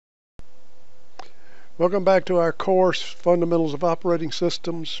Welcome back to our course, Fundamentals of Operating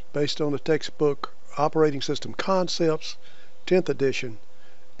Systems, based on the textbook Operating System Concepts, 10th edition,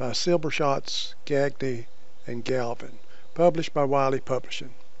 by Silbershatz, Gagne, and Galvin, published by Wiley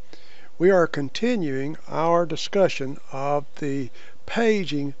Publishing. We are continuing our discussion of the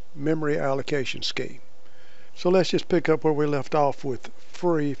paging memory allocation scheme. So let's just pick up where we left off with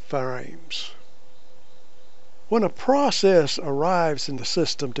free frames. When a process arrives in the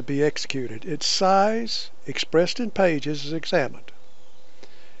system to be executed, its size, expressed in pages, is examined.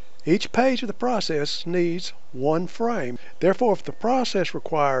 Each page of the process needs one frame. Therefore, if the process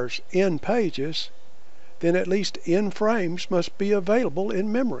requires n pages, then at least n frames must be available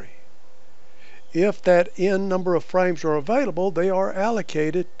in memory. If that n number of frames are available, they are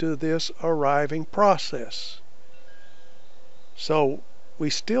allocated to this arriving process. So we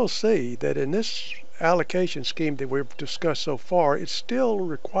still see that in this allocation scheme that we've discussed so far, it still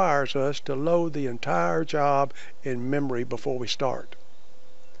requires us to load the entire job in memory before we start.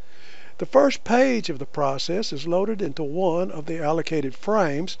 The first page of the process is loaded into one of the allocated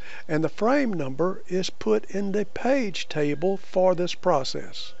frames, and the frame number is put in the page table for this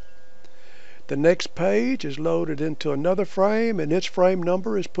process. The next page is loaded into another frame, and its frame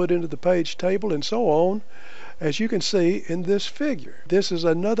number is put into the page table, and so on, as you can see in this figure. This is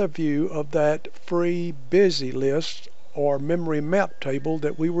another view of that free busy list or memory map table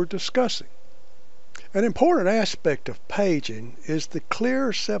that we were discussing. An important aspect of paging is the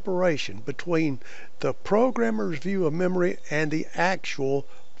clear separation between the programmer's view of memory and the actual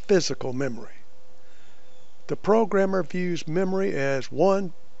physical memory. The programmer views memory as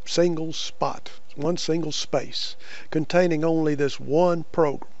one single spot, one single space, containing only this one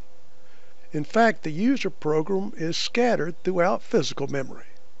program. In fact, the user program is scattered throughout physical memory.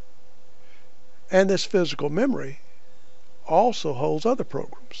 And this physical memory also holds other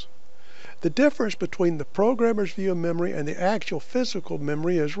programs. The difference between the programmer's view of memory and the actual physical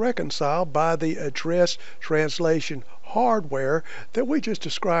memory is reconciled by the address translation hardware that we just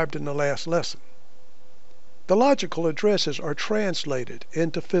described in the last lesson. The logical addresses are translated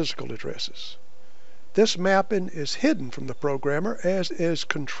into physical addresses. This mapping is hidden from the programmer as is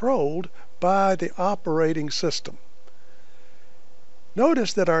controlled by the operating system.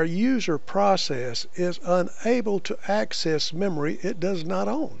 Notice that our user process is unable to access memory it does not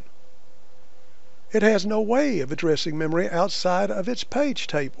own. It has no way of addressing memory outside of its page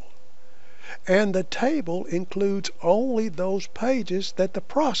table. And the table includes only those pages that the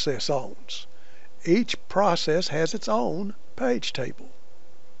process owns. Each process has its own page table.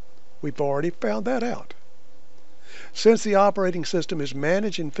 We've already found that out. Since the operating system is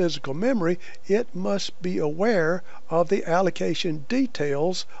managing physical memory, it must be aware of the allocation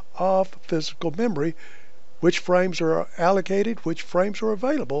details of physical memory, which frames are allocated, which frames are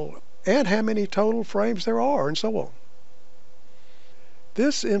available, and how many total frames there are, and so on.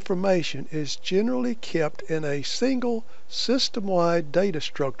 This information is generally kept in a single system-wide data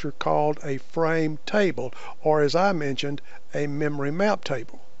structure called a frame table, or as I mentioned, a memory map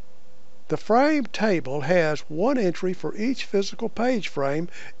table. The frame table has one entry for each physical page frame,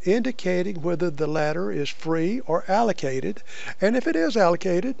 indicating whether the latter is free or allocated, and if it is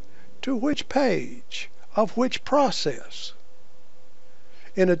allocated, to which page of which process.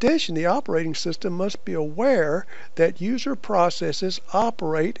 In addition, the operating system must be aware that user processes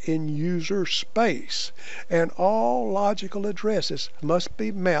operate in user space, and all logical addresses must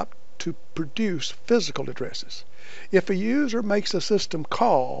be mapped to produce physical addresses. If a user makes a system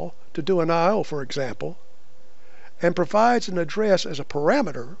call to do an I/O, for example, and provides an address as a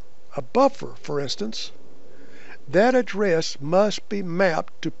parameter, a buffer, for instance, that address must be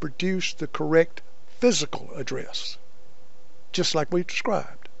mapped to produce the correct physical address, just like we've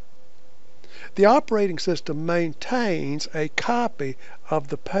described. The operating system maintains a copy of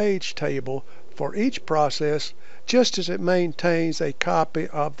the page table for each process, just as it maintains a copy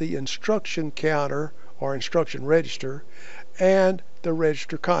of the instruction counter or instruction register and the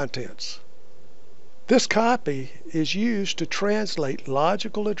register contents. This copy is used to translate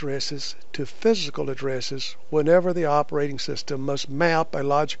logical addresses to physical addresses whenever the operating system must map a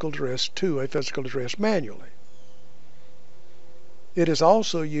logical address to a physical address manually. It is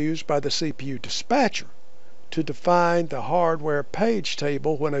also used by the CPU dispatcher to define the hardware page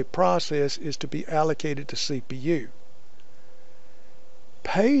table when a process is to be allocated to CPU.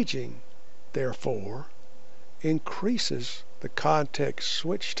 Paging, therefore, increases the context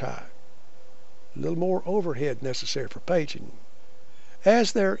switch time. A little more overhead necessary for paging,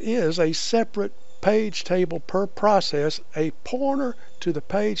 as there is a separate page table per process, a pointer to the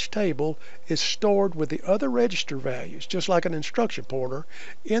page table is stored with the other register values, just like an instruction pointer,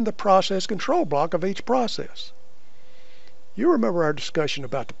 in the process control block of each process. You remember our discussion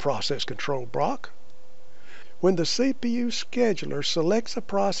about the process control block. When the CPU scheduler selects a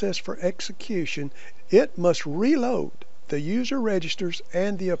process for execution, it must reload the user registers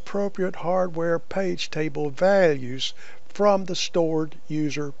and the appropriate hardware page table values from the stored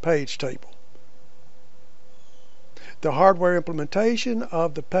user page table. The hardware implementation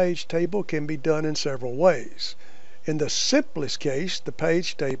of the page table can be done in several ways. In the simplest case, the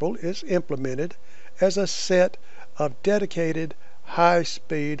page table is implemented as a set of dedicated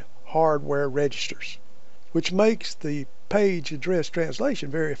high-speed hardware registers, which makes the page address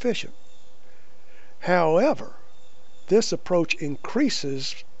translation very efficient. However, this approach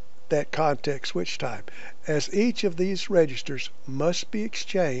increases that context switch time, as each of these registers must be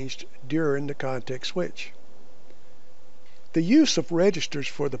exchanged during the context switch. The use of registers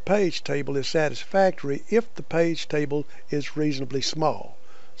for the page table is satisfactory if the page table is reasonably small,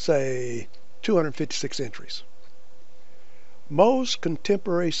 say 256 entries. Most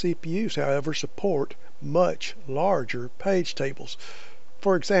contemporary CPUs, however, support much larger page tables.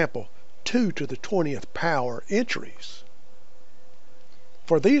 For example, 2 to the 20th power entries.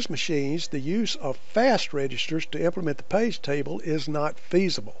 For these machines, the use of fast registers to implement the page table is not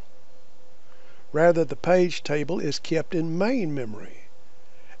feasible. Rather, the page table is kept in main memory,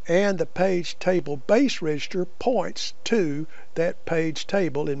 and the page table base register points to that page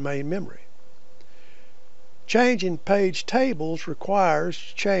table in main memory. Changing page tables requires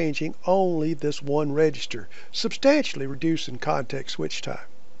changing only this one register, substantially reducing context switch time.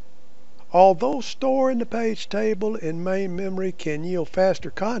 Although storing the page table in main memory can yield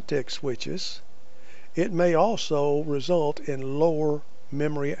faster context switches, it may also result in lower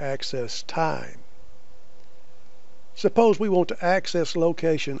memory access time. Suppose we want to access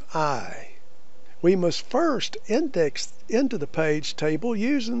location I. We must first index into the page table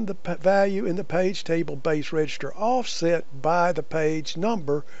using the value in the page table base register offset by the page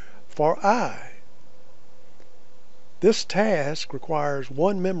number for I. This task requires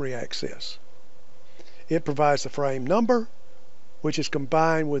one memory access. It provides the frame number, which is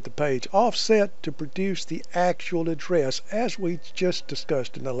combined with the page offset to produce the actual address as we just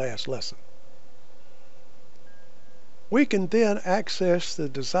discussed in the last lesson. We can then access the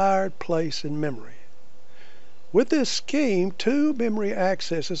desired place in memory. With this scheme, 2 memory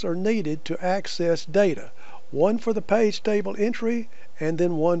accesses are needed to access data, one for the page table entry and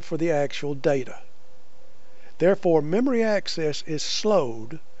then one for the actual data. Therefore, memory access is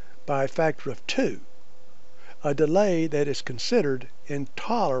slowed by a factor of 2, a delay that is considered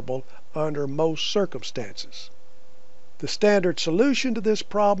intolerable under most circumstances. The standard solution to this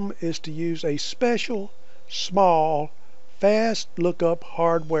problem is to use a special, small, fast lookup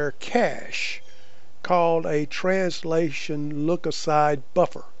hardware cache called a translation look-aside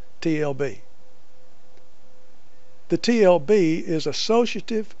buffer, TLB. The TLB is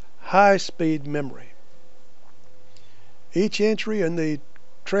associative high-speed memory. Each entry in the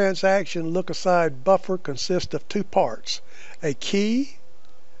transaction look-aside buffer consists of 2 parts, a key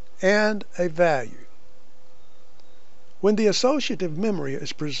and a value. When the associative memory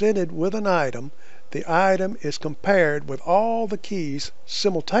is presented with an item, the item is compared with all the keys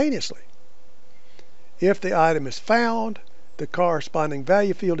simultaneously. If the item is found, the corresponding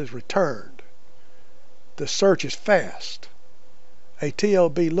value field is returned. The search is fast. A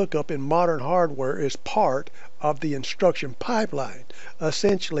TLB lookup in modern hardware is part of the instruction pipeline,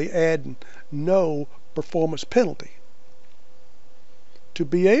 essentially adding no performance penalty. To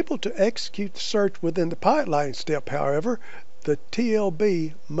be able to execute the search within the pipeline step, however, the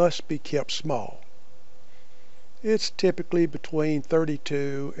TLB must be kept small. It's typically between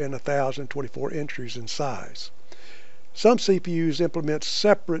 32 and 1024 entries in size. Some CPUs implement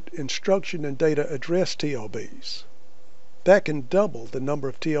separate instruction and data address TLBs. That can double the number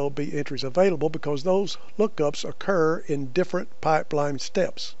of TLB entries available because those lookups occur in different pipeline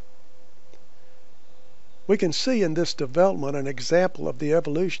steps. We can see in this development an example of the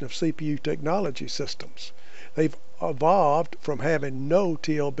evolution of CPU technology systems. They've evolved from having no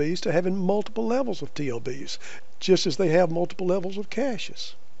TLBs to having multiple levels of TLBs, just as they have multiple levels of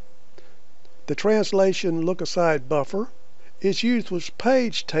caches. The translation look-aside buffer is used with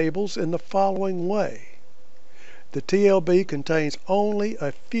page tables in the following way. The TLB contains only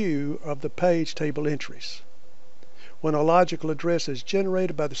a few of the page table entries. When a logical address is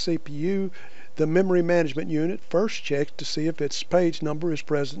generated by the CPU, the memory management unit first checks to see if its page number is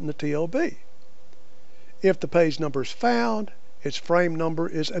present in the TLB. If the page number is found, its frame number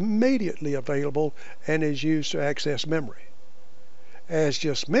is immediately available and is used to access memory. As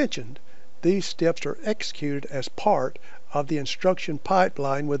just mentioned, these steps are executed as part of the instruction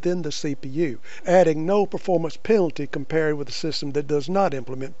pipeline within the CPU, adding no performance penalty compared with a system that does not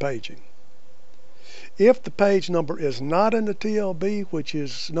implement paging. If the page number is not in the TLB, which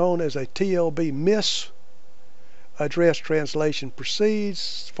is known as a TLB miss, address translation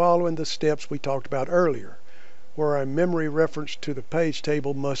proceeds following the steps we talked about earlier, where a memory reference to the page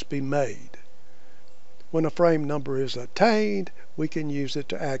table must be made. When a frame number is attained, we can use it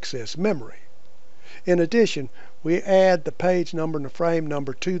to access memory. In addition, we add the page number and the frame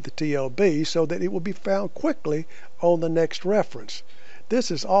number to the TLB so that it will be found quickly on the next reference.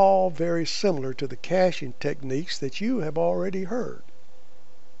 This is all very similar to the caching techniques that you have already heard.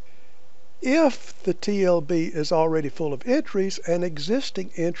 If the TLB is already full of entries, an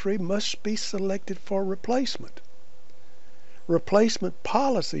existing entry must be selected for replacement. Replacement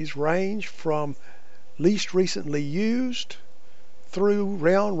policies range from least recently used through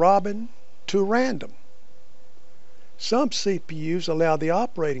round robin to random. Some CPUs allow the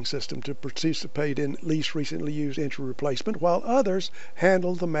operating system to participate in least recently used entry replacement, while others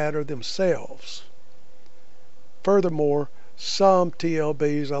handle the matter themselves. Furthermore, some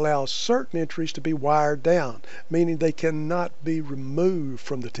TLBs allow certain entries to be wired down, meaning they cannot be removed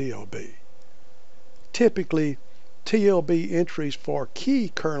from the TLB. Typically, TLB entries for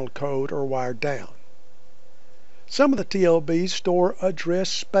key kernel code are wired down. Some of the TLBs store address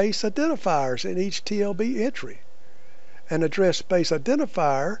space identifiers in each TLB entry. An address space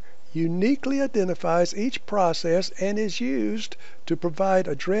identifier uniquely identifies each process and is used to provide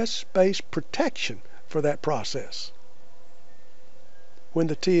address space protection for that process. When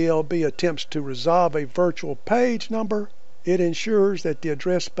the TLB attempts to resolve a virtual page number, it ensures that the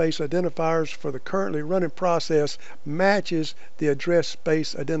address space identifiers for the currently running process matches the address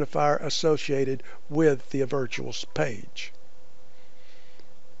space identifier associated with the virtual page.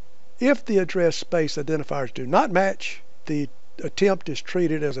 If the address space identifiers do not match, the attempt is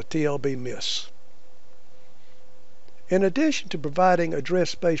treated as a TLB miss. In addition to providing address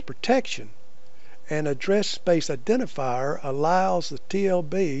space protection, an address space identifier allows the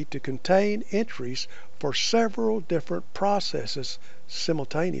TLB to contain entries for several different processes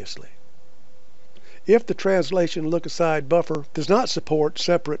simultaneously. If the translation look-aside buffer does not support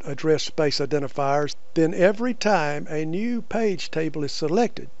separate address space identifiers, then every time a new page table is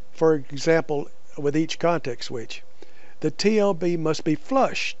selected, for example with each context switch, the TLB must be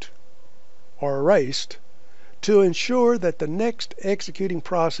flushed or erased to ensure that the next executing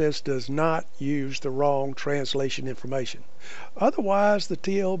process does not use the wrong translation information. Otherwise, the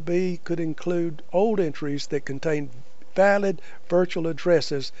TLB could include old entries that contain valid virtual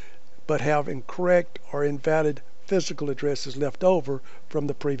addresses but have incorrect or invalid physical addresses left over from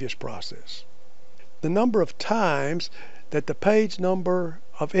the previous process. The number of times that the page number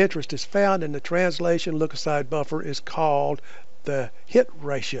of interest is found in the translation look-aside buffer is called the hit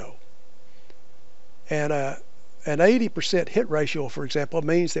ratio. And an 80% hit ratio, for example,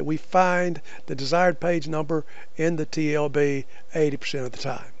 means that we find the desired page number in the TLB 80% of the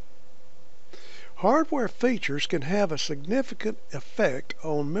time. Hardware features can have a significant effect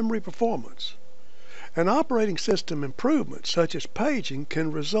on memory performance. An operating system improvement such as paging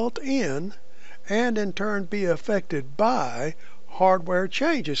can result in, and in turn be affected by, hardware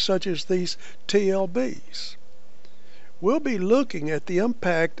changes such as these TLBs. We'll be looking at the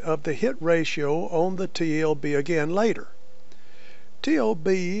impact of the hit ratio on the TLB again later.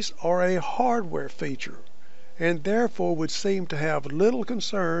 TLBs are a hardware feature and therefore would seem to have little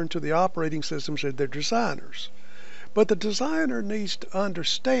concern to the operating systems and their designers. But the designer needs to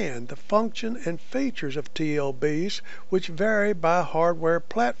understand the function and features of TLBs, which vary by hardware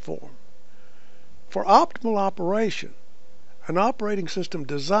platform. For optimal operation, an operating system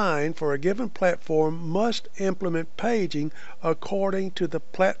designed for a given platform must implement paging according to the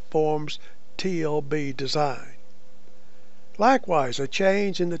platform's TLB design. Likewise, a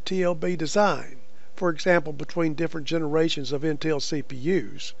change in the TLB design, for example between different generations of Intel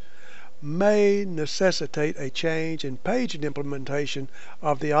CPUs, may necessitate a change in paging implementation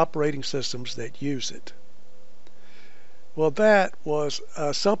of the operating systems that use it. Well, that was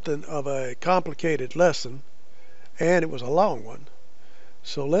something of a complicated lesson, and it was a long one.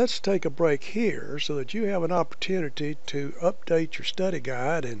 So let's take a break here so that you have an opportunity to update your study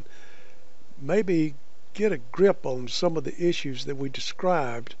guide and maybe get a grip on some of the issues that we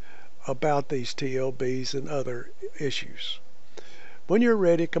described about these TLBs and other issues. When you're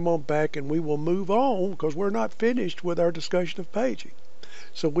ready, come on back and we will move on, because we're not finished with our discussion of paging.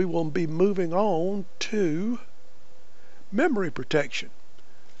 So we will be moving on to memory protection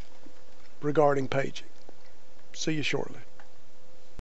regarding paging. See you shortly.